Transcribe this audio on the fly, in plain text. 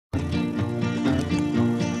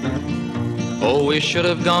Oh, we should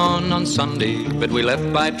have gone on Sunday, but we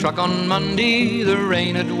left by truck on Monday. The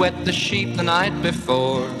rain had wet the sheep the night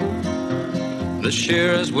before. The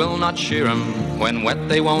shearers will not shear 'em, when wet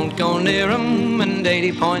they won't go near 'em, and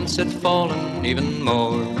 80 points had fallen even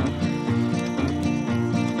more.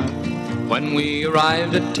 When we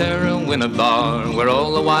arrived at Tarewinnabar, where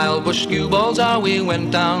all the wild bush skew balls are, we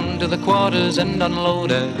went down to the quarters and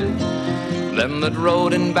unloaded. Them that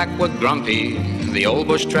rode in back were grumpy, the old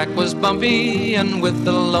bush track was bumpy, and with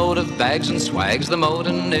the load of bags and swags the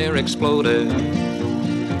motor near exploded.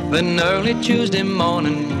 Then early Tuesday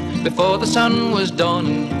morning, before the sun was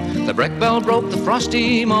dawning, the break bell broke the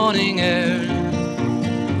frosty morning air.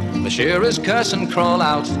 The shearers curse and crawl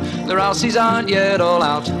out, the rousies aren't yet all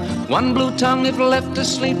out. One blue tongue, if left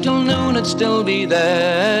asleep till noon, would still be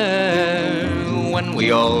there. When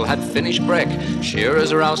we all had finished break,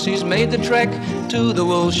 shearers rousies made the trek to the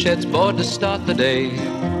wool sheds board to start the day.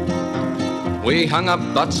 We hung up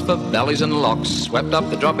butts for bellies and locks, swept up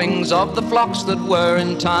the droppings of the flocks that were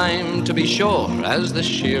in time to be sure, as the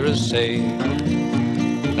shearers say.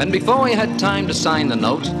 And before we had time to sign the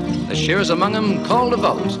note, the shearers among them called a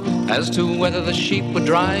vote as to whether the sheep were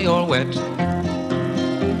dry or wet.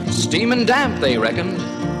 Steam and damp, they reckoned,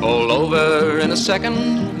 all over in a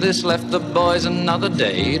second. This left the boys another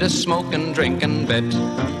day to smoke and drink and bet.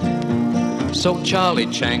 So Charlie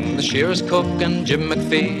Chang, the shearer's cook, and Jim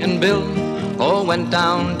McPhee and Bill all went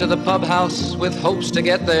down to the pub house with hopes to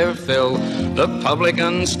get their fill. The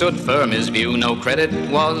publican stood firm his view, no credit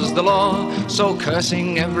was the law. So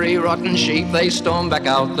cursing every rotten sheep, they stormed back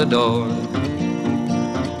out the door.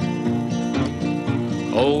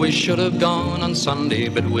 Oh, we should have gone on Sunday,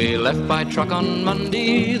 but we left by truck on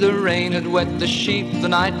Monday. The rain had wet the sheep the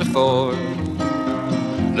night before.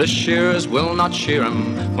 The shearers will not shear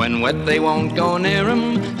 'em, when wet they won't go near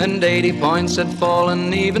 'em, and 80 points had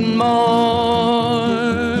fallen even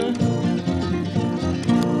more.